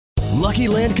Lucky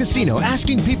Land Casino,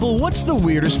 asking people, what's the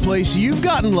weirdest place you've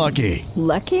gotten lucky?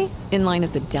 Lucky? In line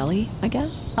at the deli, I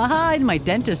guess? Aha, in my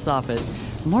dentist's office.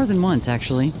 More than once,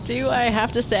 actually. Do I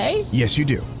have to say? Yes, you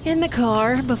do. In the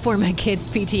car before my kids'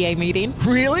 PTA meeting.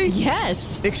 Really?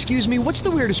 Yes. Excuse me, what's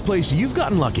the weirdest place you've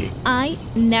gotten lucky? I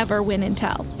never win and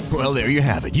tell. Well, there you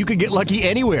have it. You can get lucky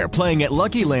anywhere, playing at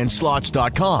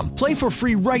LuckyLandSlots.com. Play for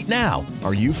free right now.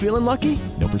 Are you feeling lucky?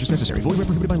 No purchase necessary. Void where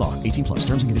prohibited by law. 18 plus.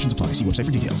 Terms and conditions apply. See website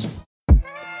for details.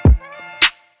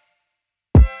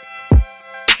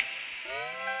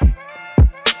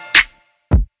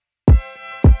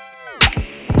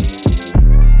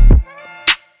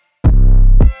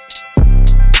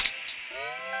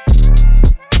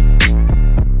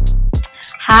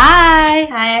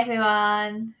 Hi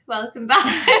everyone, welcome back.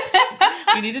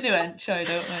 We need a new intro,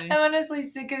 don't we? I'm honestly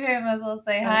sick of hearing myself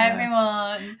say hi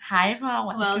everyone. Hi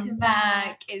everyone, welcome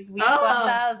back. It's week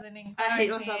 1000 in quarantine. I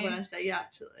hate myself when I say it,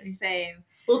 actually. Same.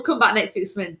 We'll come back next week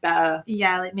with something better.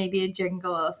 Yeah, like maybe a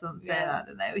jingle or something. Yeah. I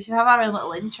don't know. We should have our own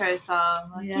little intro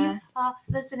song. Like, Yeah. You are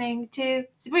listening to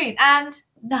Sabrine and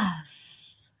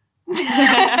Nice.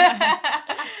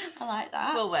 I like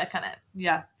that. we'll work on it.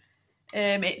 Yeah.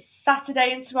 It's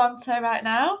Saturday in Toronto right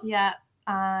now. Yeah.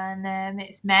 And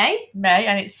it's May. May,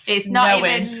 and it's not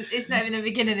snowing. even the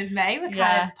beginning of May. We're kind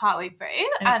Yeah. of partway through,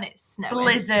 and it's snowing.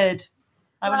 Blizzard.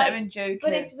 I'm not Like, even joking.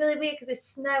 But it's really weird because it's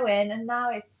snowing and now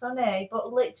it's sunny.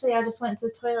 But literally, I just went to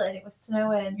the toilet and it was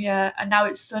snowing. Yeah, and now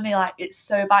it's sunny. Like, it's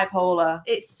so bipolar.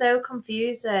 It's so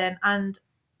confusing, and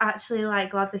actually,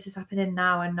 like, glad this is happening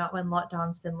now and not when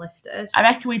lockdown's been lifted. I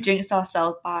reckon we jinxed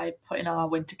ourselves by putting our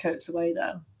winter coats away,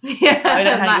 though. Yeah, I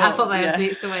don't hang I up, put my yeah. own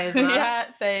boots away as well. Yeah,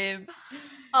 same.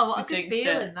 Oh, what a We good jinxed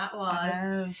feeling it. that I was.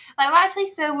 know. Like, we're actually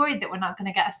so worried that we're not going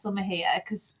to get a summer here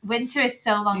because winter is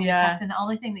so long Yeah. and depressing. The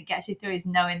only thing that gets you through is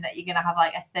knowing that you're going to have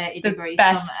like a 30-degree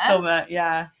Best summer. summer,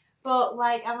 yeah. But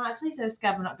like, I'm actually so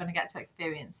scared we're not going to get to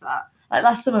experience that. Like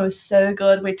last summer was so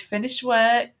good. We'd finish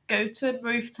work, go to a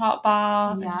rooftop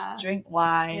bar, and Yeah. just drink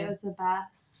wine. It was the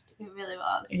best. It really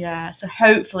was. Yeah, so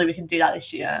hopefully we can do that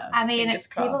this year. I mean, Fingers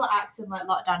people crossed. are acting like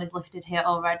lockdown is lifted here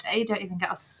already. Don't even get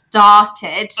us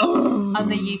started on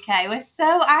the UK. We're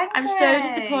so angry. I'm so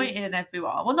disappointed in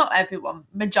everyone. Well, not everyone,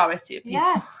 majority of people.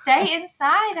 Yeah, stay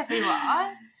inside,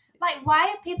 everyone. Like, why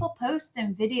are people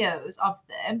posting videos of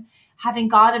them having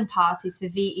garden parties for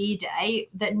VE Day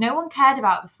that no one cared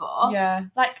about before? Yeah,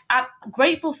 like I'm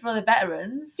grateful for the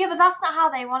veterans. Yeah, but that's not how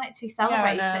they want it to be Yeah,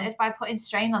 I celebrated, know. by putting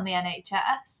strain on the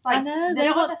NHS. Like, I know, they they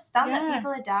don't want- understand that yeah.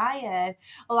 people are dying.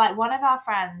 Or like one of our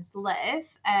friends, Liv,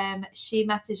 she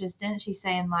messaged us, didn't she,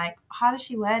 saying like, how did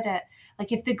she word it?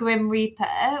 Like, if the Grim Reaper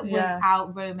was Yeah.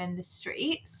 out roaming the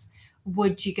streets,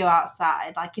 would you go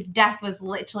outside? Like, if death was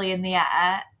literally in the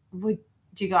air, would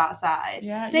you go outside?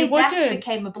 Yeah, Say you would death do.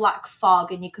 became a black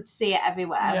fog and you could see it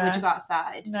everywhere, Yeah. would you go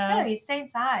outside? No. You stay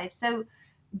inside. So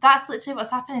that's literally what's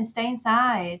happening. Stay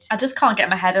inside. I just can't get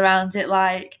my head around it.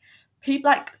 Like people,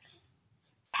 like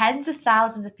tens of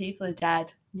thousands of people are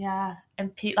dead, Yeah.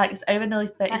 and like it's over nearly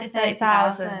 30, Like is it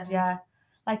 30,000? 30,000. Yeah,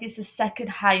 like it's the second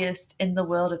highest in the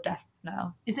world of death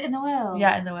now. Is it in the world?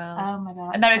 Yeah, in the world. Oh my god.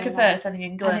 that's America so bad. first, and then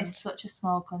England. And it's such a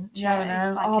small country. Yeah, I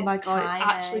know. Like, Oh it's my god, tiny.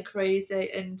 it's actually crazy,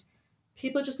 and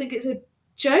people just think it's a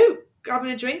joke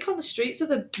having a drink on the streets of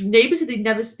the neighbours that they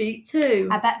never speak to.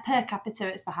 I bet per capita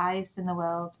it's the highest in the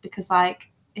world because like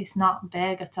it's not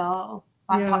big at all.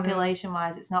 Like Yeah, I know. population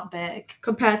wise, it's not big.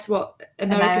 Compared to what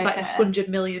America's like America. 100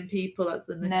 million people.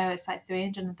 Than No, it's like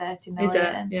 330 Is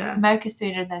million. it? Yeah. America's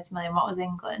 330 million. What was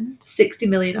England? 60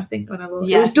 million, I think, when I looked.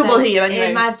 Yeah, it was double so here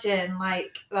anyway. Imagine,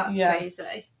 like, that's Yeah.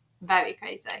 crazy. Very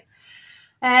crazy.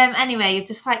 Anyway,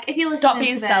 just like, if you listen Stop to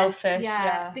being this, selfish,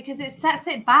 yeah. because it sets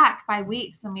it back by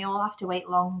weeks and we all have to wait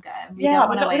longer. And we Yeah, don't we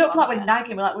wanna don't, wait we don't feel like longer. we're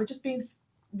nagging. We're just being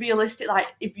realistic.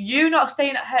 Like, if you're not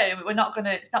staying at home,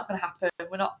 it's not gonna happen.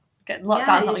 We're not getting lockdown's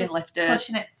you're not being just lifted.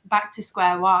 pushing it back to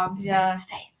square one. Yeah. So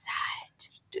stay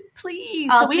inside. Please.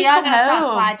 Oh, so so we we are come going to start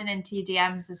home. sliding into your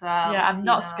DMs as well. Yeah, I'm if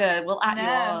not you're scared. We'll at you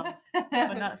all. No.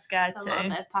 We're not scared A little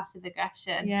bit to. of passive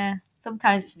aggression. Yeah,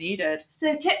 sometimes it's needed.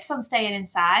 So tips on staying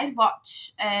inside: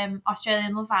 watch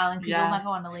Australian Love Island because Yeah. you'll never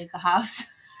want to leave the house.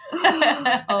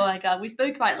 Oh my god, we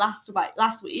spoke about it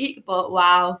last week, but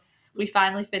wow, we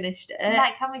finally finished it.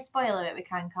 Like, can we spoil it? We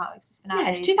can't we? 'Cause it's been out Yeah,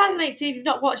 it's ages. 2018. If you've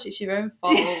not watched it, it's your own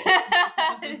fault.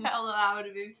 Although I would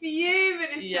have been fuming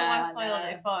if Yeah, someone spoiled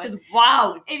it for us. because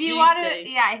wow, If you want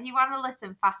juicy. to, if you want to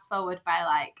listen, fast forward by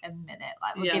like a minute.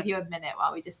 Like, we'll Yeah. give you a minute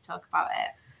while we just talk about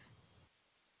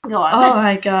it. Go on. Oh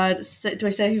my god, do I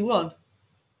say who won?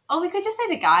 Oh, we could just say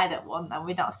the guy that won, then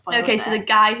we're not spoiling Okay, it. so the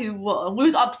guy who won, we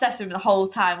was obsessed with him the whole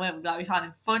time, weren't we? Like, we found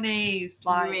him funny. He was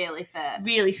like really fit.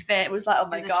 really fit. It was like, oh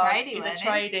my He's a god, tradie, he's a weren't he?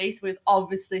 tradie. So we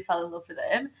obviously fell in love with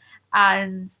him,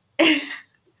 and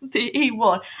he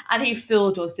won, and he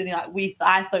fooled us, didn't he? Like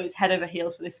I thought it was head over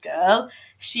heels for this girl.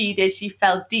 She did. She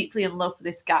fell deeply in love with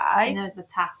this guy. And there was a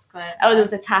task. Oh, there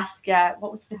was a task. Yeah.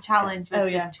 What was The challenge was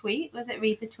the tweet. Was it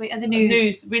read the tweet or the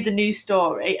news? Read the news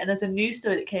story, and there's a news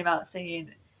story that came out saying,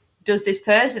 does this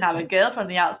person have a girlfriend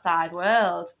in the outside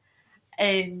world?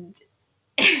 And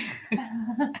and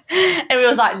we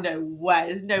was like, no way,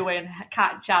 there's no way in a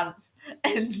cat chance.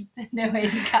 And No way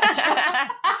to catch up.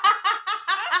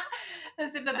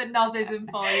 That's another Nozism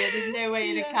for you. There's no way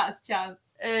in a cat's chance.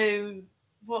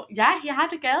 Well, yeah, he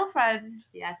had a girlfriend.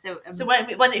 Yeah, So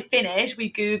when it finished,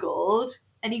 we Googled.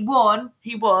 and he won.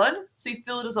 He won. So he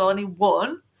fooled us all and he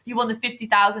won. He won the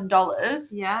 $50,000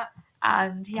 Yeah,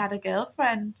 and he had a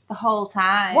girlfriend. the whole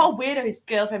time. What a weirdo his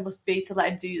girlfriend must be to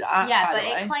let him do that. Yeah, by but the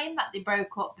way. it claimed that they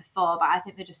broke up before, but I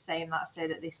think they're just saying that so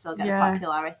that they still get Yeah. the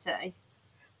popularity.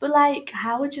 But like,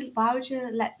 why would you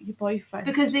let your boyfriend?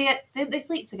 Because didn't they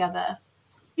sleep together?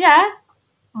 Yeah,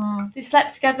 they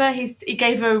slept together. He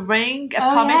gave her a ring, a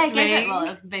promise he gave ring. Well, it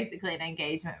was basically an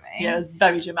engagement ring. Yeah, it was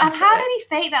very dramatic. And how did he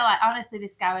fake that? Like, honestly,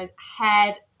 this guy was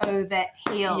head over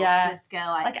heels. Yeah. This girl,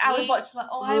 like I was he watching, like,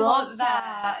 oh, I want loved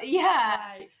that. her. Yeah.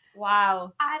 Like,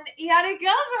 wow. And he had a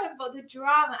girlfriend, but the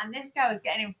drama, and this guy was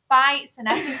getting in fights and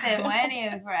everything, weren't he,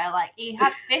 over her? Like, he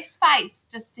had fist fights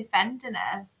just defending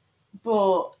her.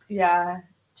 But yeah,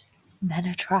 Men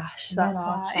are trash. men That's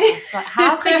are why. trash. Like,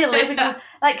 how can you live with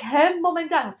like her mum and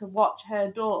dad had to watch her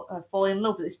daughter fall in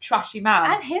love with this trashy man?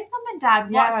 And his mum and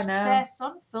dad Yeah, I watched know. their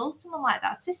son fool someone like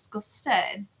that. It's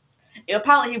disgusting.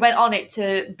 Apparently, he went on it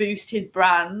to boost his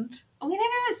brand. We never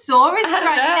even saw his I brand.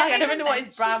 don't He know. never I don't even know what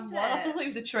his brand was. mentioned I it. thought he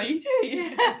was a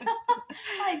tradie.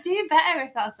 Like, do better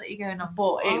if that's what you're going on.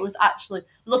 But for. it was actually,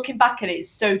 looking back at it, it's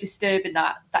so disturbing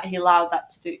that he allowed that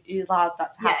to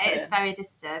happen. Yeah, it's very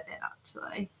disturbing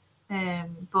actually.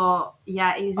 But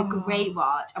yeah, it was a great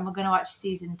watch, and we're going to watch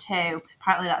season 2.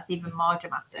 Apparently, that's even more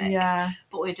dramatic. Yeah.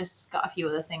 But we've just got a few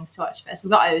other things to watch first.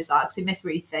 We've got Ozark, so we miss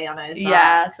Ruthie on Ozark.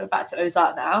 Yeah, so back to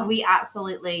Ozark now. We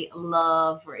absolutely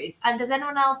love Ruth. And does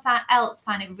anyone else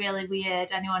find it really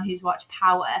weird, anyone who's watched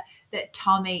Power, that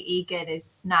Tommy Egan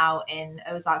is now in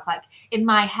Ozark? Like, in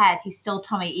my head, he's still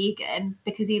Tommy Egan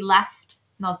because he left.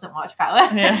 Noz don't watch Power.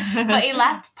 Yeah. But he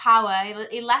left Power.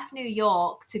 He left New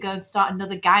York to go and start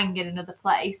another gang in another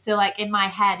place. So, like, in my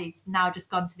head, he's now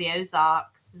just gone to the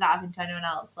Ozarks. Does that happen to anyone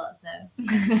else? Let us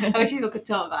know. I wish people could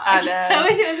talk about it. I know. I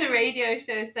wish it was a radio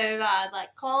show so bad.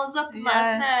 Like, call us up and let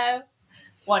us know.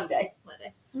 One day.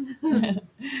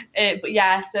 But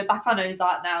yeah, so back on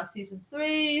Ozark now, season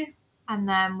 3. And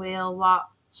then we'll watch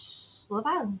Love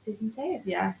Island season 2.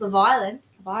 Yeah. Love Island.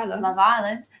 Love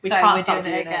Island. We Sorry, can't we're stop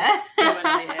doing it doing again. it. So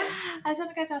annoying. I just want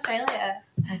to go to Australia.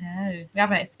 I know. We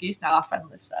have an excuse now, our friend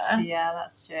lives there. Yeah,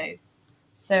 that's true.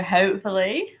 So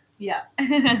hopefully Yeah. we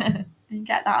can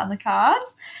get that on the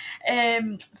cards.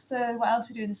 So what else are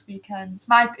we doing this weekend? It's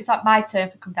like my turn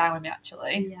for come down with me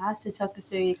actually. Yeah, so talk us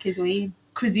through your cuisine.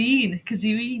 Cuisine.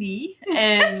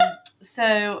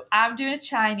 So I'm doing a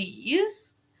Chinese.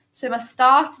 So my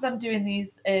starters, I'm doing these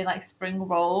like spring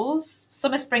rolls.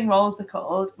 Summer spring rolls they're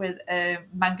called, with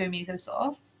mango miso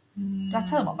sauce. Did I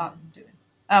tell them what I'm doing?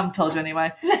 I haven't told you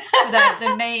anyway. So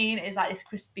the main is like this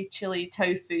crispy chili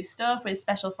tofu stuff with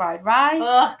special fried rice.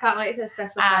 Oh, can't wait for the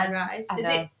special fried And rice. I Is know.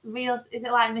 it real? Is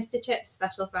it like Mr. Chip's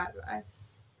special fried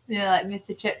rice? Yeah, like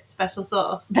Mr. Chip's special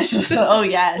sauce. Special sauce. Oh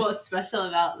yeah. What's special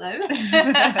about them?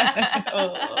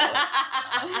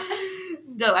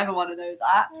 Don't ever want to know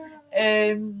that.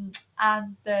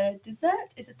 And the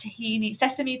dessert is a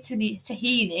sesame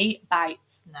tahini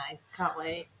bites. Nice, can't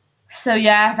wait. So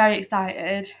yeah, very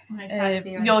excited. I'm excited for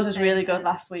your Yours was really good entertainment.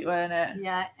 last week, weren't it?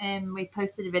 Yeah, we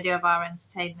posted a video of our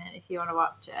entertainment if you want to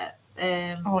watch it.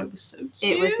 Oh, it was so cute.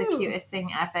 It was the cutest thing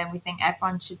ever, and we think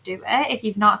everyone should do it. If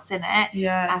you've not seen it,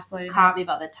 Yeah, I explain it. can't be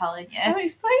bothered telling you. Oh,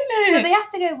 explain So it. they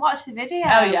have to go and watch the video.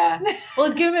 Oh yeah.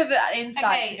 Well, give me a bit of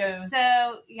insight to Okay, go.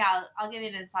 so yeah, I'll give you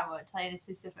an insight. I won't tell you the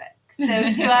specifics. So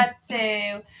you had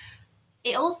to.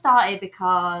 It all started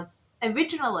because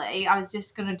originally I was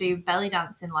just gonna do belly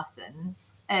dancing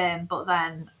lessons, but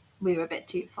then we were a bit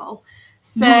too full.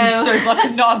 So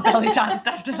fucking not belly danced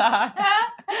after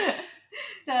that.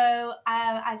 So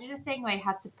I did a thing where you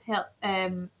had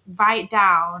to write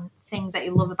down things that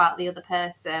you love about the other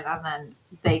person, and then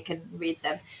they can read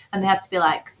them. And they had to be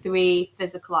like 3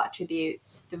 physical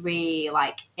attributes, 3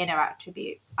 like inner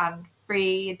attributes, and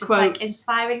 3 just like Quotes.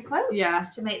 inspiring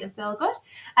quotes to make them feel good.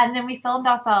 And then we filmed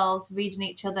ourselves reading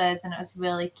each other's, and it was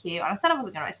really cute. And I said I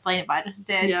wasn't going to explain it, but I just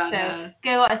did.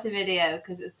 Go watch the video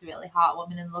because it's really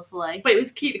heartwarming and lovely. But it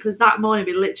was cute because that morning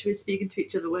we literally speaking to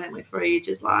each other, weren't we, for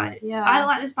ages? Like, I don't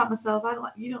like this about myself.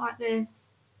 You don't like this.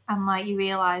 And like you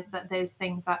realise that those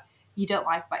things that you don't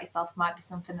like about yourself might be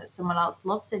something that someone else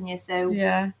loves in you.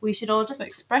 So we should all just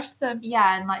express them.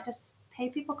 Yeah, and like just pay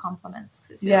people compliments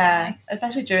because it's really nice.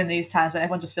 Especially during these times when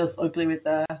everyone just feels ugly with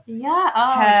their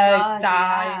hair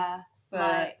dyed,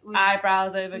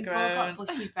 eyebrows overgrown. We've all got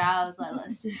bushy brows. Like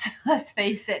let's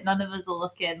face it, none of us are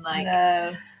looking like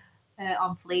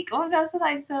on fleek. Oh no, so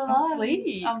that's so long. On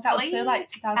fleek. That was so like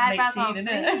 2018, isn't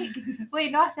it?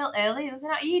 Wait, no, I feel early. Was it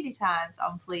not uni times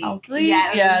on fleek? On fleek.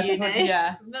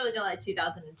 Yeah. Maybe like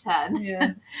 2010.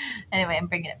 Yeah. Anyway, I'm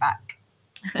bringing it back.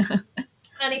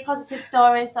 Any positive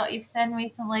stories that you've seen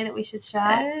recently that we should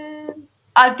share?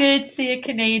 I did see a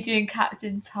Canadian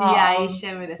Captain Tom. Yeah, you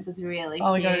showed me this. It's really cute.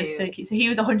 Oh my god, it's so cute. So he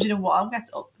was 101.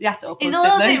 You had to up He's a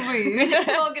little bit rude. I'm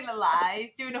not gonna lie.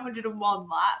 He's doing 101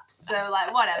 laps, so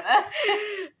like whatever.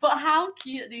 But how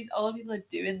cute that these old people are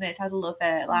doing this. I love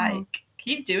it. Like,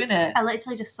 keep doing it. I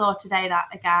literally just saw today that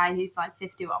a guy who's like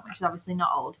 51, which is obviously not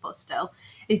old, but still,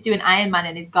 is doing Ironman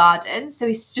in his garden. So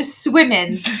he's just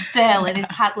swimming still in his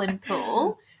paddling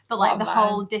pool. But like the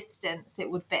whole distance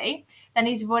it would be. Then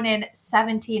he's running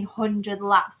 1,700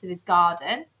 laps of his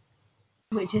garden,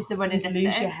 which is the running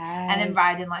distance, and then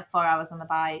riding like 4 hours on the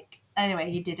bike. Anyway,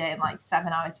 he did it in like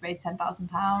 7 hours to raise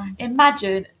 £10,000.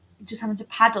 Imagine just having to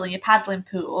paddle in your paddling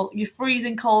pool, your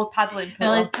freezing cold paddling pool. And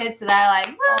all his kids are there like,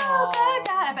 whoa, go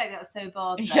Dad. I bet they got so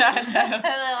bored. Though. Yeah, I know.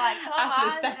 They're like, come after on,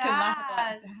 the second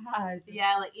lap, Dad.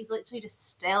 Yeah, like he's literally just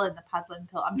still in the paddling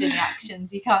pool. I'm doing the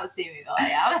actions. You can't see me, but I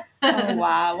am. Oh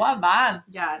wow, what a man.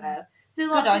 Yeah, I know. So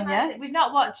good on you. We've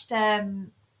not watched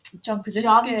John Krasinski,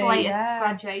 John's latest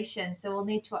graduation, so we'll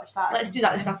need to watch that. Let's do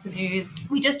that this afternoon.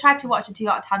 We just tried to watch the Two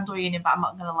Got a Tandle reunion, but I'm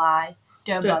not gonna lie,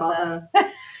 don't bother.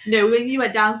 No, when you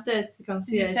went downstairs to the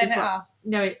concierge, did you turn it off?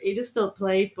 No, it just still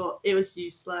played, but it was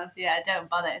useless. Yeah, don't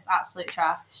bother. It's absolute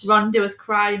trash. Rhonda was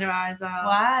crying her eyes out.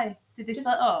 Why? Did they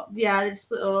split up? Yeah, they just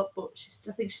split up, but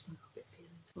I think she's still got a bit of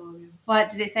feelings for him. What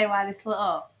did it say? Why they split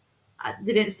up?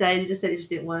 They didn't say. They just said it just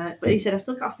didn't work. But he said, I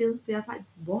still got feelings for you. I was like,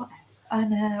 what? I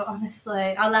know,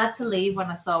 honestly. I had to leave when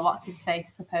I saw what's his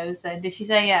face proposing. Did she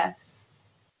say yes?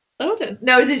 I don't know.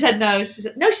 No, they said no. She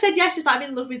said yes. She's like, I'm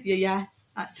in love with you. Yes,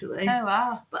 actually. Oh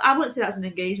wow. But I wouldn't say that's an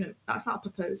engagement. That's not a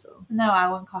proposal. No, I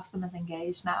wouldn't class them as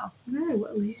engaged now. No,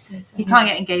 what will you say? You can't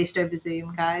get engaged over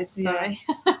Zoom, guys. Sorry,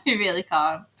 you really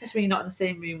can't. Especially when you're not in the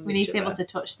same room. We need to be able to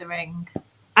touch the ring.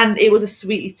 And it was a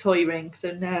sweetie toy ring,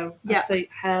 so no. Yeah. I'd say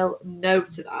hell no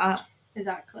to that.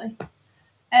 Exactly.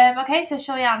 Okay, so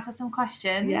shall we answer some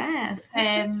questions? Yes.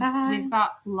 We've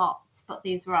got lots, but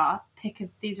these are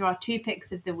our 2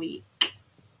 picks of the week.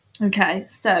 Okay,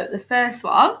 so the first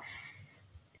one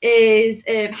is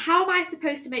how am I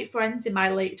supposed to make friends in my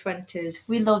late 20s?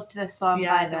 We loved this one,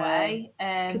 by the way.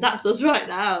 Because that's us right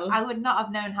now. I would not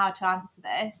have known how to answer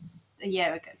this a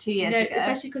year ago, 2 years ago.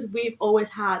 Especially because we've always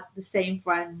had the same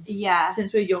friends. Yeah.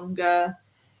 Since we're younger.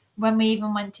 When we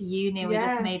even went to uni, we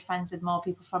just made friends with more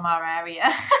people from our area.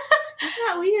 Isn't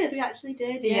that weird? We actually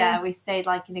did. Yeah, we stayed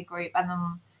like in a group, and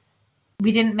then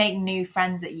we didn't make new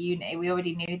friends at uni. We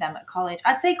already knew them at college.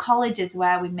 I'd say college is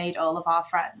where we made all of our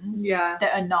friends. Yeah.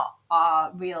 That are not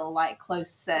our real like close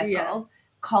circle. Yeah.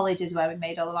 College is where we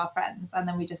made all of our friends, and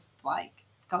then we just like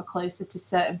got closer to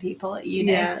certain people at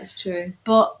uni. Yeah, that's true.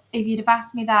 But if you'd have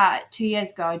asked me that 2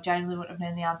 years ago, I generally wouldn't have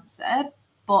known the answer.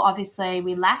 But obviously,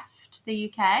 we left the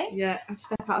UK. Yeah, and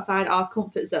step outside our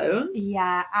comfort zones.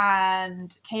 Yeah,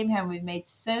 and came home. We've made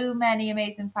so many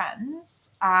amazing friends,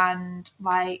 and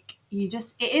like it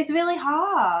is really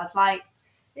hard. Like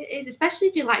it is, especially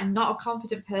if you're like not a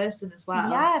confident person as well.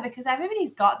 Yeah, because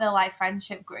everybody's got their like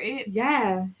friendship groups.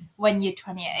 Yeah. When you're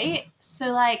 28,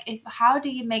 so like, how do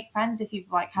you make friends if you've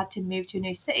like had to move to a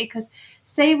new city? Because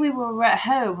say we were at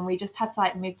home and we just had to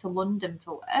like move to London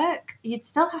for work, you'd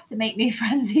still have to make new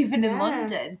friends even in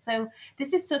London. So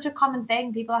this is such a common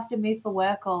thing. People have to move for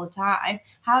work all the time.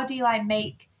 How do you like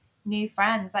make new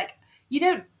friends? Like you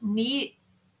don't need,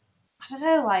 I don't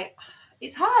know, like.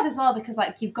 It's hard as well because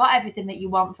like you've got everything that you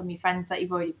want from your friends that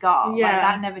you've already got. Yeah. Like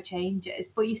that never changes.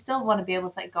 But you still want to be able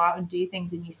to like go out and do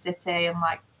things in your city, and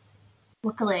like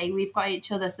luckily we've got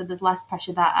each other, so there's less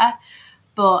pressure there.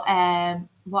 But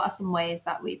what are some ways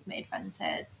that we've made friends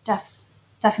here?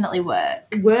 Definitely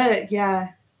work. Work,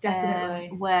 yeah.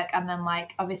 Definitely. work, and then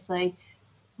like obviously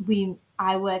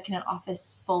I work in an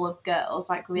office full of girls,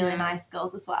 like really nice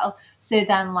girls as well. So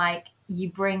then like you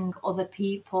bring other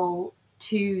people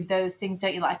to those things,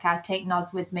 don't you? Like I take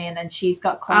Noz with me, and then she's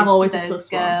got close to those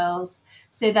girls.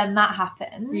 So then that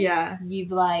happens. Yeah. You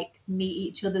like meet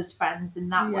each other's friends in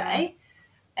that way.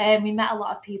 We met a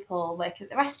lot of people working at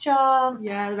the restaurant.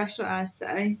 Yeah, the restaurant, I'd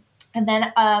say. And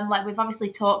then, like we've obviously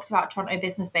talked about Toronto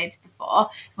Business Babes before.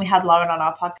 We had Lauren on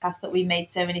our podcast, but we made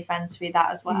so many friends through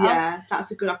that as well. Yeah,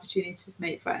 that's a good opportunity to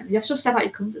make friends. You have to step out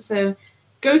your comfort zone.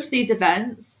 Go to these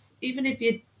events, even if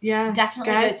you're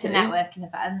definitely go to scared networking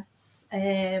events.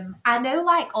 I know,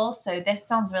 like also this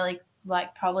sounds really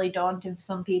like probably daunting for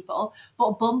some people,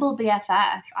 but Bumble BFF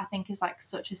I think is like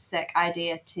such a sick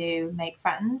idea to make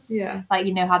friends. Yeah, like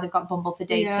you know how they've got Bumble for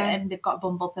dating, they've got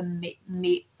Bumble for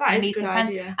meeting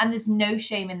friends, and there's no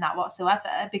shame in that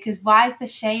whatsoever, because why is there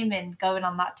shame in going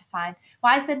on that to find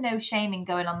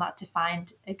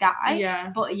a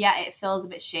guy, but it feels a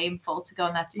bit shameful to go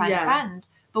on there to find a friend?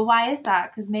 But why is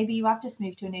that? Because maybe you have just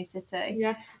moved to a new city.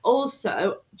 Yeah.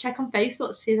 Also, check on Facebook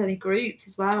to see if there's any groups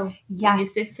as well. Yes. In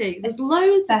your city. There's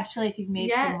loads. Especially if you've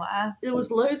moved somewhere. There was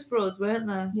loads for us, weren't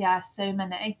there? Yeah, so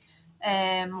many.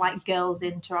 Like girls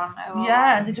in Toronto.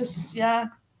 Yeah, and they just,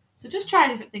 So just try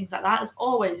different things like that. There's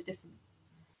always different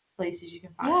places you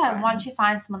can find friends. And once you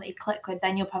find someone that you click with,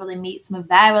 then you'll probably meet some of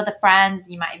their other friends.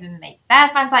 You might even make their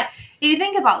friends. Like, if you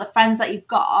think about the friends that you've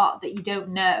got that you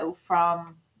don't know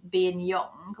from being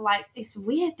young, like it's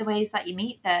weird the ways that you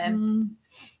meet them.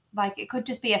 Like it could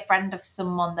just be a friend of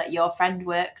someone that your friend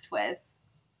worked with.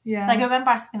 Like I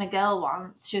remember asking a girl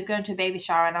once, she was going to a baby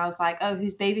shower, and I was like, oh,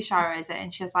 whose baby shower is it?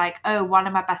 And she was like, oh, one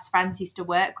of my best friends used to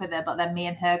work with her, but then me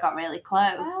and her got really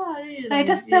close. Really? They're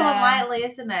just so unlikely,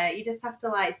 isn't it? You just have to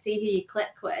like see who you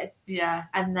click with,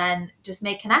 and then just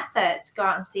make an effort to go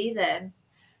out and see them.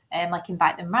 Like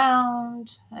invite them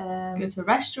round, go to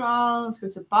restaurants, go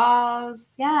to bars.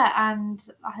 And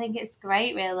I think it's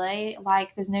great, really.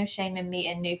 Like there's no shame in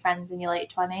meeting new friends in your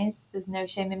late 20s. There's no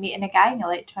shame in meeting a guy in your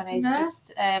late 20s.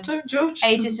 Just don't judge.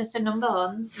 Age is just a number,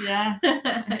 Huns.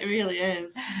 It really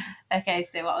is. Okay,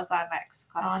 so what was our next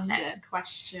question? Our next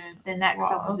question. The next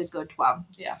one was a good one.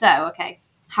 So, okay.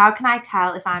 How can I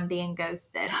tell if I'm being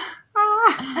ghosted?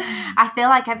 I feel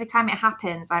like every time it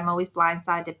happens, I'm always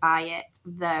blindsided by it,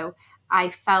 though I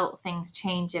felt things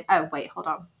changing. Oh, wait, hold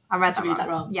on. I read that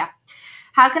wrong. Yeah.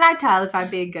 How can I tell if I'm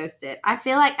being ghosted? I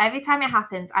feel like every time it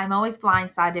happens, I'm always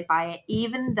blindsided by it,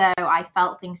 even though I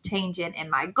felt things changing in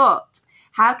my gut.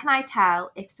 How can I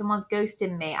tell if someone's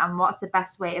ghosting me, and what's the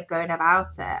best way of going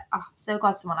about it? Oh, I'm so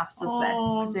glad someone asked us this,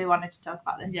 because we wanted to talk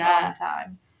about this for a long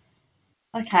time.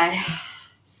 Okay.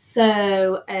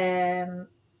 So,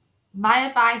 my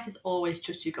advice is always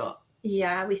trust your gut.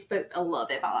 Yeah, we spoke a little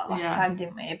bit about that last time,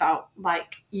 didn't we? About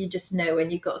like you just know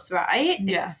when your gut's right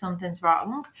if something's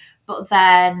wrong. But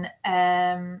then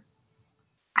I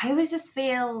always just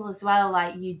feel as well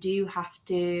like you do have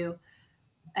to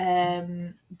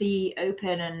be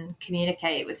open and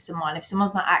communicate with someone. If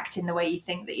someone's not acting the way you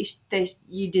think that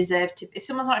you deserve to, if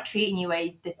someone's not treating you the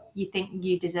way that you think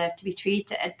you deserve to be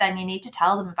treated, then you need to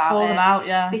tell them about it. Call them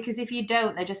out, because if you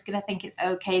don't, they're just gonna think it's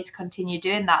okay to continue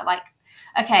doing that. Like,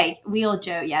 okay, we all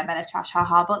joke, men are trash,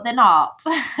 haha, but they're not.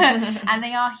 And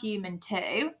they are human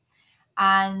too.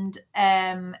 And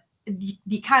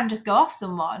you can just go off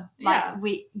someone.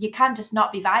 You can just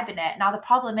not be vibing it. Now the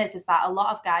problem is that a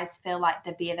lot of guys feel like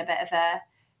they're being a bit of a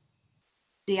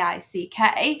dick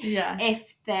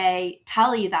if they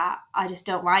tell you that I just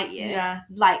don't like you.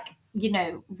 Like, you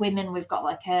know, women, we've got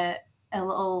like a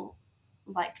little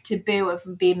like taboo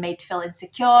of being made to feel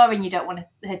insecure, and you don't want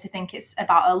her to think it's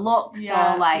about her looks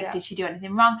or like did she do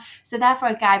anything wrong. So therefore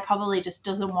a guy probably just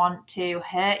doesn't want to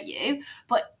hurt you,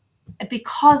 but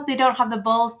because they don't have the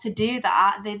balls to do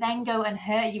that, they then go and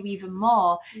hurt you even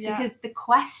more, because the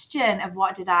question of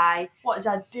what did I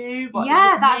do,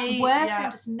 that's worse than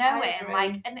just knowing.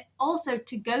 Like, and also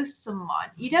to ghost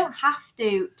someone, you don't have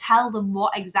to tell them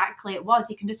what exactly it was.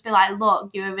 You can just be like, look,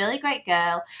 you're a really great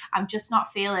girl, I'm just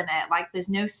not feeling it, like there's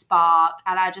no spark,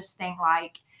 and I just think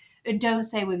like, don't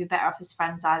say we'd be better off as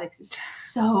friends either, because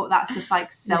that's just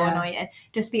like so annoying.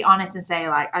 Just be honest and say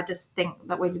like, I just think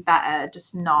that we'd be better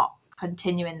just not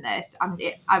continuing this.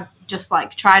 I've just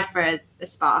like tried for a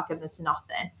spark and there's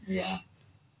nothing.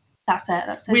 That's it.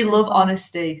 That's so we simple. love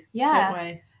honesty, don't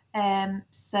we?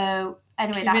 So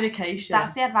anyway, communication.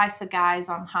 That's the advice for guys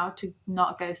on how to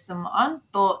not ghost someone,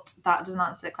 but that doesn't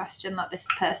answer the question that this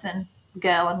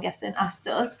girl, I'm guessing, asked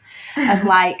us of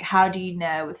like, how do you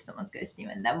know if someone's ghosting you,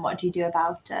 and then what do you do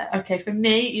about it? Okay, for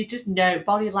me, you just know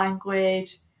body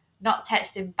language, not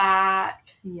texting back,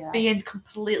 Yeah. being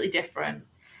completely different.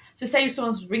 So say if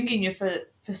someone's ringing you for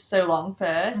so long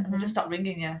first, and they just stop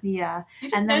ringing you. Yeah. You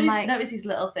just And then, notice these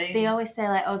little things. They always say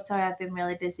like, oh, sorry, I've been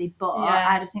really busy, but Yeah.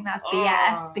 I just think that's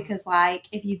BS Oh. because like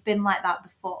if you've been like that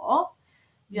before,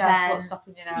 that's then what's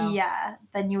stopping you now. yeah,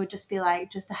 then you would just be like,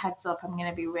 just a heads up, I'm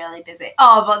gonna be really busy.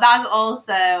 Oh, but that's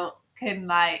also can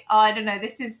like, oh, I don't know,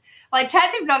 this is like,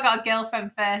 check they've not got a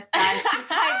girlfriend first, guys.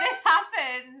 It's like this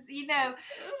happens, you know,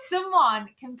 someone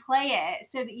can play it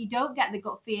so that you don't get the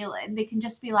gut feeling. They can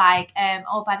just be like,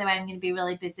 oh, by the way, I'm gonna be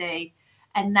really busy.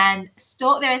 And then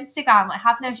stalk their Instagram, like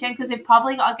have no shame because they've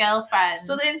probably got a girlfriend.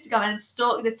 Stalk the Instagram and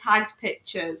stalk the tagged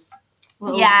pictures.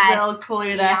 Little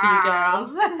colour there for you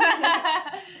girls.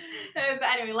 But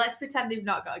anyway, let's pretend they've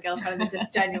not got a girlfriend and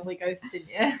just genuinely ghosting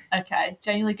you. Okay,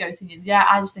 genuinely ghosting you. Yeah,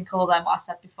 I just think all them what I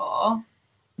said before.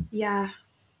 Yeah,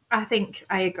 I think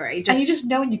I agree. And you just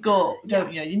know in your gut,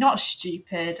 don't you? You're not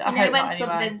stupid. You know when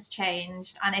something's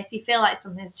changed, and if you feel like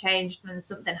something's changed, then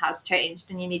something has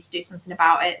changed, and you need to do something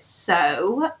about it.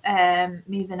 So,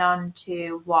 moving on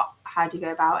to how do you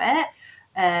go about it?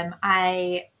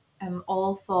 I am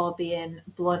all for being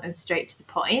blunt and straight to the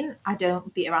point. I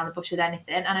don't beat around the bush with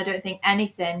anything, and I don't think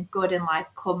anything good in life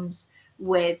comes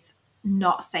with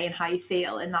not saying how you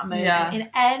feel in that moment. Yeah. In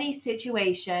any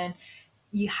situation,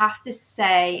 you have to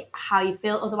say how you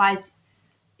feel, otherwise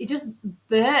it just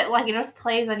it just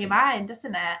plays on your mind,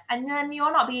 doesn't it? And then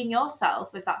you're not being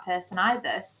yourself with that person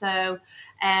either. So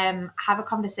have a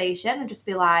conversation and just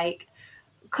be like,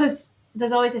 because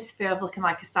there's always this fear of looking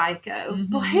like a psycho,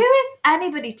 but who is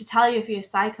anybody to tell you if you're a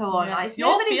psycho or not? It's your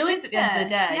nobody's feelings at the end of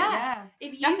the business. day. Yeah.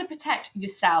 You have to protect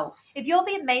yourself. If you're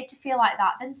being made to feel like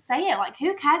that, then say it. Like,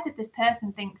 who cares if this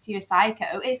person thinks you're a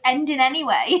psycho? It's ending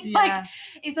anyway. Yeah. Like,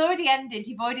 it's already ended.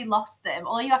 You've already lost them.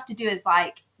 All you have to do is,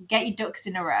 like, get your ducks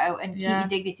in a row and keep your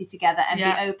dignity together and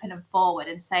be open and forward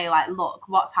and say, like, look,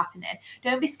 what's happening?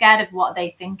 Don't be scared of what they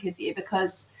think of you,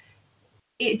 because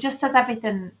it just says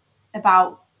everything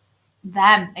about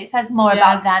them. It says more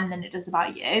about them than it does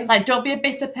about you. Like, don't be a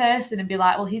bitter person and be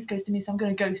like, well, he's ghosted me, so I'm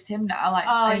going to ghost him now. Like,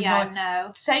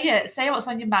 no. Say it. Say what's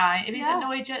on your mind. If he's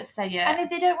annoyed you, say it. And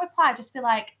if they don't reply, just be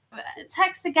like,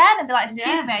 text again and be like,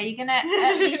 excuse me, are you going to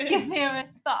at least give me a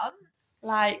response?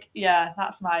 Like, yeah,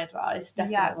 that's my advice,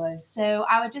 definitely. Yeah. So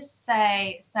I would just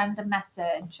say send a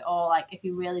message, or like if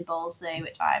you're really ballsy,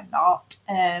 which I'm not,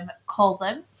 call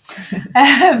them.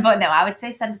 But no, I would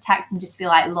say send a text and just be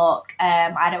like, look,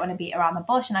 I don't want to beat around the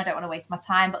bush and I don't want to waste my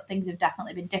time, but things have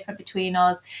definitely been different between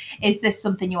us. Is this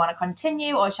something you want to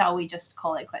continue, or shall we just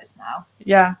call it quits now?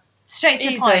 Yeah. Straight to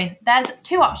the point. There's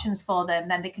two options for them.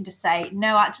 Then they can just say,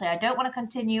 no, actually, I don't want to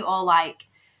continue, or like,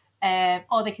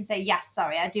 or they can say, yes,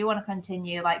 sorry, I do want to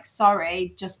continue, like,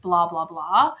 sorry, just blah, blah,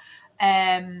 blah.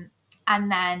 And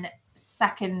then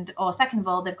second of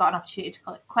all, they've got an opportunity to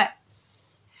call it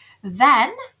quits.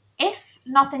 Then, if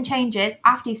nothing changes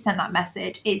after you've sent that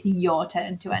message, it's your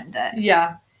turn to end it.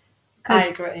 Yeah, I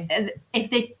agree.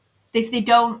 If they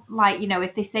don't, like, you know,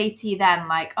 if they say to you then,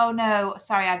 like, oh no,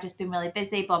 sorry, I've just been really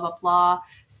busy, blah, blah, blah,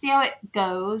 see how it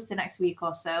goes the next week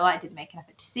or so. I didn't make an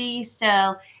effort to see you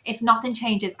still. If nothing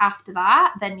changes after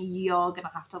that, then you're going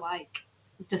to have to, like,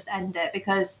 just end it,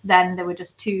 because then there were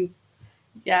just too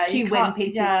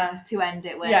wimpy to end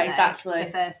it with. Yeah, exactly.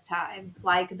 The first time.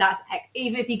 Like, that's,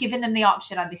 even if you're giving them the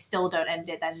option and they still don't end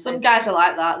it, then some guys are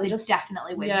like that. They're just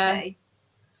definitely wimpy. Yeah.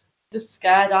 Just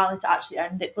scared, aren't they, to actually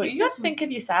end it? But It's you just just- think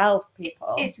of yourself,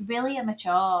 people. It's really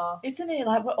immature. Isn't it?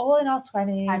 Like, we're all in our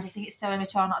 20s. I just think it's so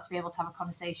immature not to be able to have a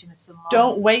conversation with someone.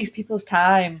 Don't waste people's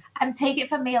time. And take it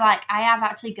from me, like, I have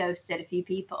actually ghosted a few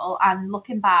people, and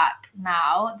looking back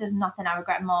now, there's nothing I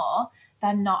regret more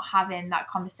than not having that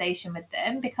conversation with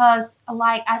them, because,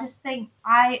 like, I just think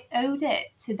I owed it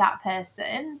to that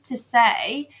person to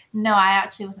say, no, I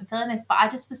actually wasn't feeling this, but I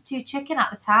just was too chicken at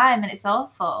the time, and it's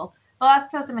awful. But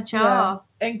that's because I'm mature. Yeah.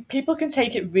 And people can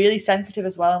take it really sensitive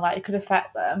as well, and, like, it could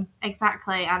affect them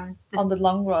Exactly. And on the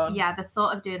long run. yeah, the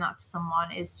thought of doing that to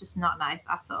someone is just not nice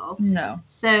at all. No.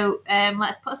 So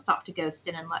let's put a stop to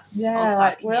ghosting, and let's all Yeah, start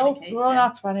like, communicating. we're all in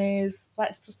our 20s.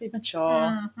 Let's just be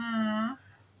mature. Mhm.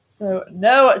 So,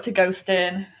 no to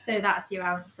ghosting. So that's your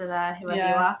answer there, whoever you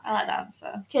Yeah, are. I like that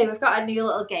answer. Okay, we've got a new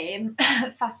little game,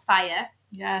 Fast Fire.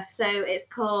 Yes. So it's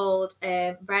called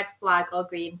red flag or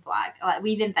green flag. Like,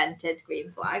 we've invented green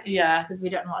flag Yeah. because we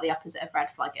don't know what the opposite of red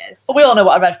flag is. We all know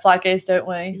what a red flag is, don't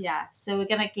we? Yeah, so we're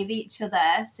going to give each other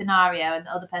a scenario, and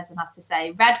the other person has to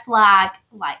say red flag,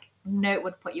 like, no, it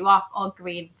would put you off, or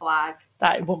green flag.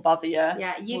 That it won't bother you.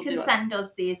 Yeah, you We'll can do it. send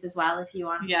us these as well if you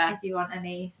want. Yeah. If you want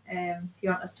any, if you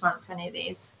want us to answer any of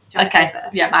these. Do you want to Okay. go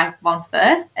first? Yeah, my one's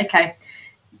first. Okay.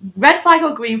 Red flag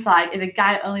or green flag if a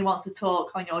guy only wants to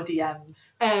talk on your DMs?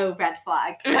 Oh, red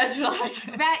flag. Red flag.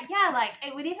 Yeah, like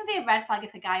it would even be a red flag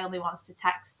if a guy only wants to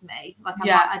text me. Like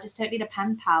I just don't need a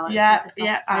pen pal. It's Yeah, like a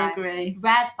soft I side. agree.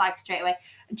 Red flag straight away.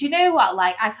 Do you know what?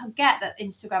 Like I get that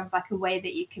Instagram's like a way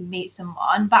that you can meet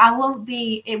someone, but I won't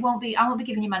be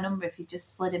giving you my number if you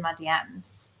just slid in my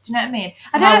DMs. Do you know what I mean?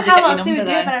 So I don't know how how else would he you would get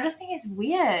do your it, but I just think it's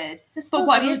weird. It just But feels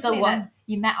what if weird he was to the me one? that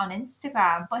you met on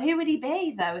Instagram. But who would he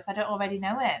be though if I don't already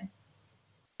know him?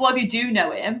 What if you do know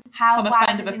him How from a why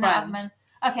friend does of a he not have friend,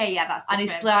 okay, yeah, that's and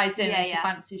different. he slides in Yeah, and he yeah.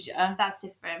 fancies you? That's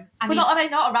different. But not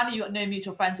a random, you got no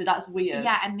mutual friends, so that's weird.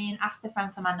 Yeah, I mean, ask the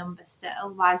friend for my number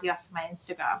still. Why is he asking my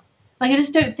Instagram? Like, I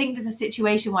just don't think there's a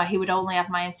situation where he would only have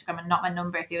my Instagram and not my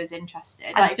number if he was interested.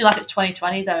 I just feel like it's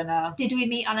 2020 though now. Did we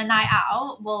meet on a night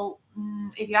out? Well,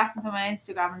 if you're asking for my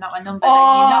Instagram and not my number,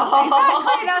 Oh. then you're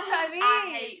not. Exactly, that's what I mean.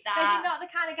 I hate that. Then you're not the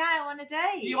kind of guy I want to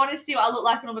date. You want to see what I look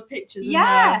like in other pictures? And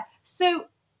Yeah. So,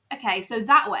 okay, so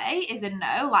that way is a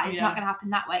no. Like, it's Yeah. not going to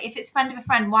happen that way. If it's friend of a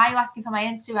friend, why are you asking for my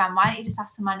Instagram? Why don't you just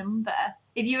ask for my number?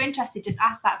 If you're interested, just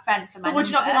ask that friend for my But would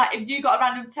you number. not be like, if you got a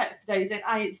random text today saying,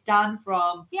 "Hi, it's Dan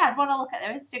from," Yeah, I'd want to look at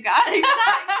their Instagram. Exactly.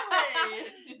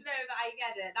 No, but I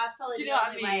get it. That's probably Do you the know what I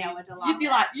only way mean? I would allow You'd be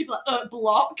it. like,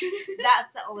 block.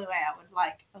 That's the only way I would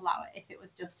like allow it if it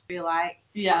was just through like.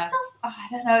 Yeah. Still, I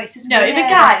don't know. It's just No, if weird.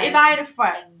 if I had a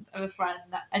friend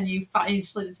and you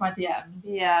slid into my DMs,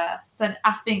 Yeah. then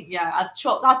I think I'll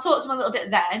talk to him a little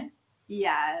bit then.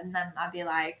 Yeah, and then I'd be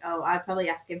like, oh, I'd probably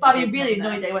ask him. But I'd be his really number.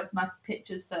 annoyed they went to my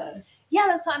pictures first. Yeah,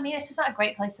 that's what I mean. It's just not a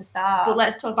great place to start. But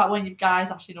let's talk about when you guys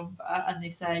ask your number and they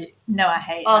say, no, I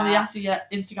hate "Oh, that. they ask you your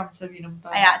Instagram instead of your number."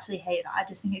 I actually hate that. I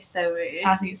just think it's so rude.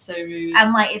 I think it's so rude.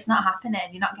 And like, it's not happening.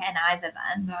 You're not getting either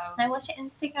then. No. Like, what's your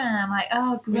Instagram? Like,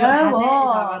 oh, grow We don't have it, is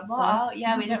our up. answer. What?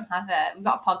 Yeah, we don't have it. We've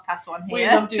got a podcast one here. We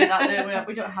love doing that, don't we?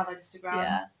 We don't have Instagram.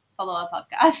 Yeah. Follow our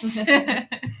podcast.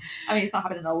 I mean, it's not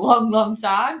happened in a long, long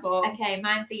time, but Okay,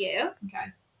 mine for you.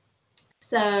 okay.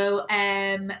 So,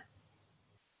 a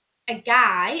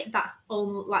guy that's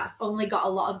only got a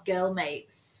lot of girl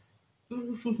mates.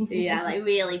 Yeah, like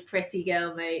really pretty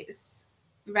girl mates.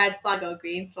 Red flag or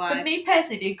green For flag? me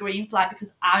personally, it'd be a green flag because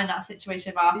I'm in that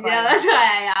situation with our friends. Yeah, that's why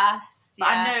I asked. But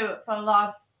I know for a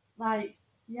lot of,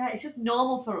 it's just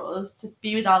normal for us to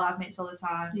be with our lab mates all the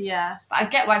time. Yeah, But I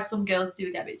get why some girls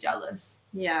do get a bit jealous.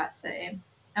 yeah, same.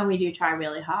 And we do try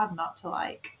really hard not to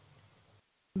like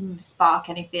spark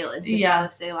any feelings of Yeah.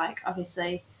 jealousy. Like,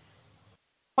 obviously,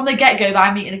 From the get-go,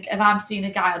 if I'm seeing a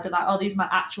guy, I'd be like, "Oh, these are my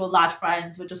actual lad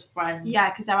friends. We're just friends." yeah,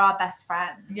 because they're our best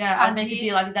friends. Yeah, I'd And make a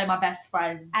deal like they're my best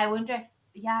friends. I wonder if,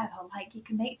 but like you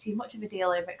can make too much of a deal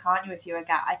over it, can't you, if you're a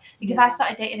guy? Like if Yeah. I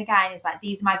started dating a guy and he's like,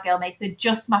 these are my girl mates, they're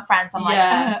just my friends, I'm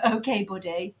Yeah. like, okay,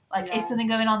 buddy. Like, Yeah. is something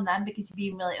going on then? Because you've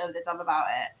been really over the top about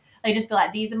it. Like, just be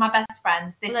like, these are my best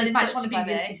friends. This But then is they might just such want to my be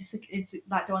day.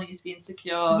 don't want you to be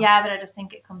insecure. Yeah, but I just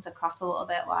think it comes across a little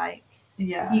bit like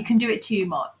Yeah. you can do it too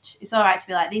much. It's all right to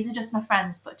be like, these are just my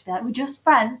friends, but to be like, we're just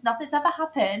friends, nothing's ever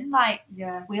happened. Like,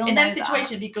 Yeah. we all In know that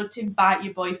situation, it'd be good to invite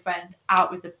your boyfriend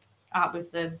out with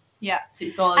them. Yeah. So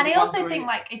it's all. And I as one also group. think,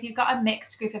 like, if you've got a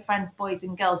mixed group of friends, boys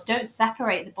and girls, don't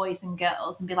separate the boys and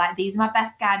girls and be like, these are my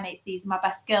best guy mates, these are my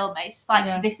best girl mates. Like,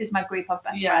 Yeah. this is my group of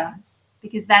best Yeah. friends.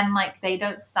 Because then, like, they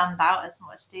don't stand out as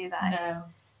much, do they? No.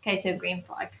 Okay, so green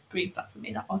flag. Green flag for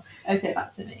me, that one. Okay,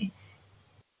 back to me.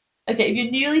 Okay, if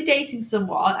you're newly dating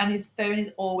someone and his phone is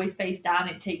always face down,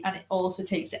 and it also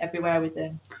takes it everywhere with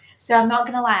him. So I'm not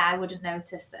going to lie, I wouldn't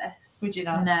notice this. Would you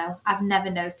not? No, I've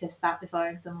never noticed that before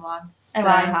in someone. So Oh,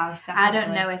 I have. I don't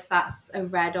definitely. know if that's a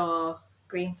red or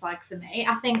green flag for me.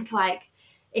 I think, like,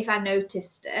 if I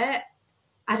noticed it,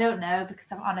 I don't know,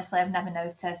 because I've never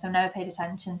noticed. I've never paid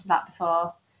attention to that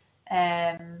before.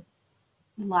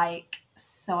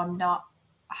 So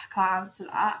I can't answer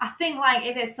that. I think, like,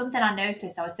 if it's something I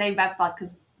noticed, I would say red flag,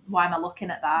 because why am I looking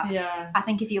at that? Yeah. I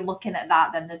think if you're looking at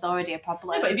that, then there's already a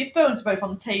problem. No, but if your phones are both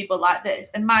on the table like this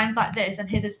and mine's like this and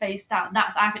his is face down,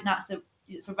 I think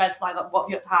it's a red flag. Like, what have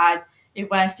you got to hide? If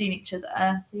we're seeing each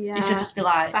other, you should just be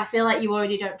like. But I feel like you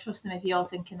already don't trust them if you're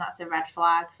thinking that's a red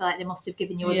flag. I feel like they must have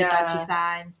given you other Yeah. dodgy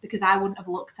signs, because I wouldn't have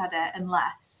looked at it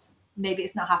unless maybe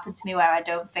it's not happened to me where I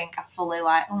don't think I fully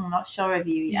like, I'm not sure of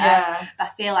you yet. Yeah. But I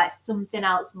feel like something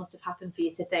else must have happened for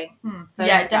you to think, Yeah,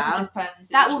 phone's it down. definitely depends.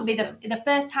 That wouldn't be the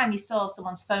first time you saw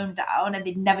someone's phone down and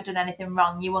they'd never done anything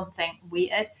wrong. You wouldn't think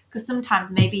weird, because sometimes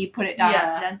maybe you put it down Yeah.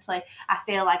 accidentally. I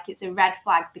feel like it's a red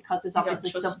flag because there's You don't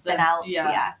obviously trust something them. else. Yeah.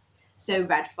 Yeah. So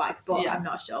red flag, but Yeah. I'm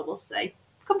not sure. We'll see.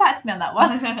 Come back to me on that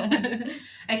one.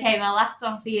 Okay, my last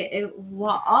one for you.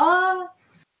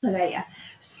 Okay, yeah.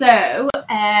 So,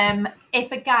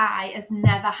 if a guy has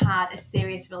never had a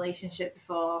serious relationship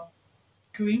before,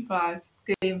 Green flag.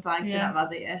 Green flags do not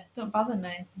bother you Don't bother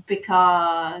me.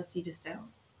 because you just don't.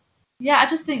 Yeah, I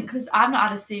just think because I've not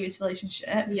had a serious relationship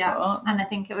before. Yeah, and I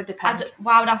think it would depend.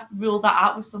 Why would I rule that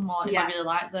out with someone if Yeah. I really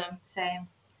like them? Same.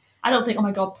 I don't think, oh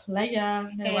my god, player.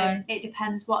 No way. It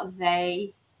depends what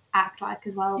they act like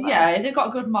as well. Though. Yeah, if they've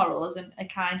got good morals and a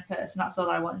kind person, that's all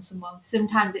I want in someone.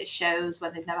 Sometimes it shows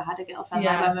when they've never had a girlfriend.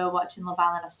 Yeah. Like when we were watching Love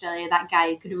Island Australia, that guy,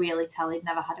 you could really tell he'd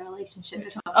never had a relationship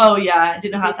before. Oh yeah, I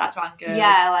didn't know how to act around girls.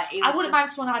 Yeah, like it I was wouldn't mind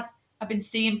if someone I've been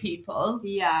seeing people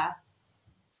Yeah.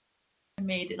 and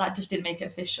made it like just didn't make it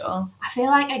official. I feel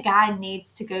like a guy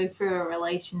needs to go through a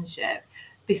relationship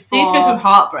They before. need to go through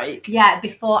heartbreak. Yeah,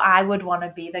 before I would want to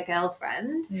be the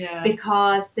girlfriend. Yeah.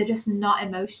 Because they're just not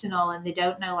emotional and they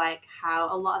don't know like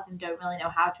how, a lot of them don't really know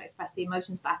how to express the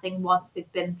emotions, but I think once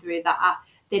they've been through that,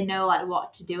 they know like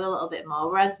what to do a little bit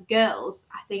more. Whereas girls,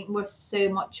 I think we're so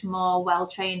much more well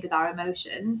trained with our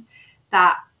emotions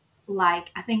that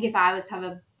like, I think if I was to have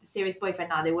a serious boyfriend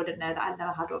now, they wouldn't know that I'd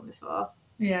never had one before.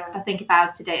 Yeah. I think if I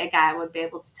was to date a guy, I would be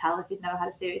able to tell if he'd never had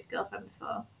a serious girlfriend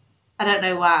before. I don't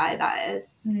know why that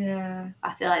is. Yeah.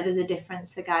 I feel like there's a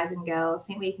difference for guys and girls. I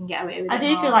think we can get away with it I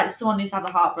do more. feel like someone needs to have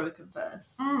the heart broken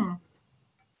first.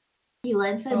 You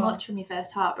learn so much from your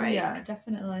first heartbreak. Yeah,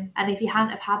 definitely. And if you hadn't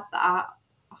have had that,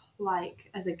 like,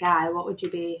 as a guy, what would you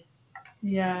be?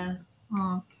 Yeah.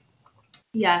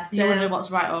 Yeah, so... You wouldn't know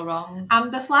what's right or wrong.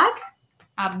 Amber flag?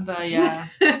 Amber, yeah.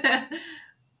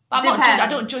 But I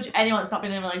don't judge anyone that's not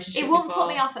been in a relationship It won't before.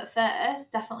 put me off at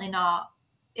first, definitely not.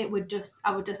 I would just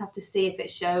have to see if it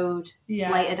showed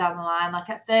later down the line. Like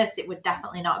at first it would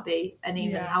definitely not be, and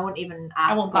even I wouldn't even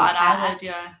ask. I won't bat an eyelid,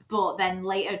 yeah. But then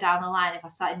later down the line, if I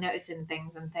started noticing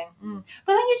things and think, but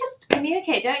then you just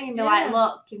communicate, don't you? And be like,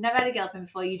 look, you've never had a girlfriend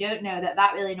before, you don't know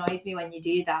that really annoys me when you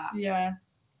do that. Yeah.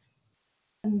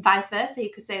 And vice versa,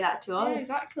 you could say that to us. Yeah,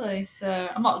 exactly. So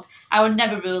I would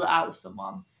never rule it out with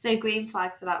someone. So green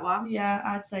flag for that one. Yeah,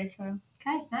 I'd say so.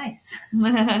 Okay, nice.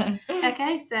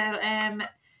 Okay, so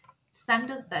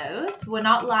send us those. We're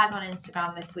not live on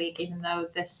Instagram this week, even though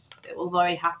it will have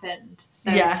already happened. So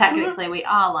technically we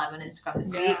are live on Instagram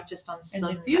this week, just on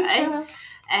Sunday.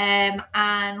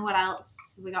 And what else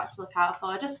we got to look out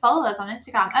for? Just follow us on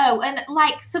Instagram. Oh, and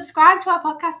subscribe to our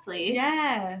podcast, please.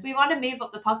 Yeah. We want to move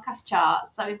up the podcast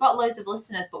charts. So we've got loads of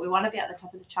listeners, but we want to be at the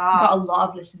top of the charts. We've got a lot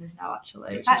of listeners now,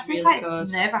 actually. It's actually really quite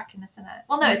good. Nerve-wracking, isn't it?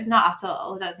 Well, no, it's not at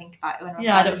all. I don't think about it when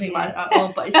I don't think about it at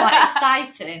all, but it's like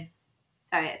exciting.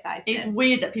 Very exciting. It's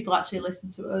weird that people actually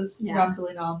listen to us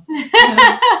rambling on.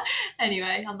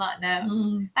 Anyway, on that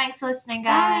note, thanks for listening,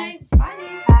 Bye. guys.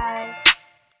 Bye. Bye.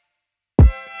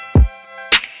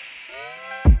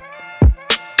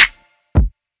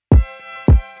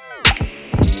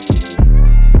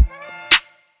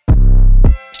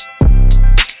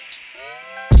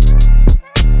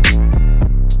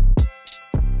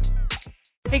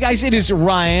 Hey guys, it is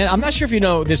Ryan. I'm not sure if you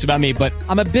know this about me, but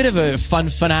I'm a bit of a fun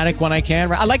fanatic when I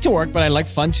can. I like to work, but I like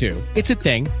fun too. It's a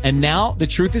thing. And now the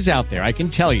truth is out there. I can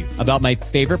tell you about my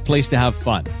favorite place to have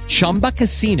fun. Chumba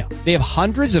Casino. They have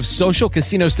hundreds of social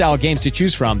casino style games to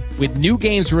choose from with new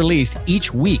games released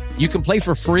each week. You can play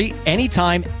for free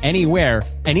anytime, anywhere.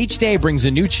 And each day brings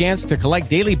a new chance to collect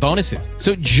daily bonuses.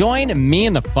 So join me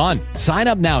in the fun. Sign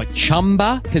up now at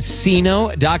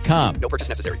ChumbaCasino.com. No purchase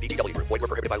necessary. VGW Group. Void where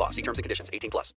prohibited by law. See terms and conditions. 18+.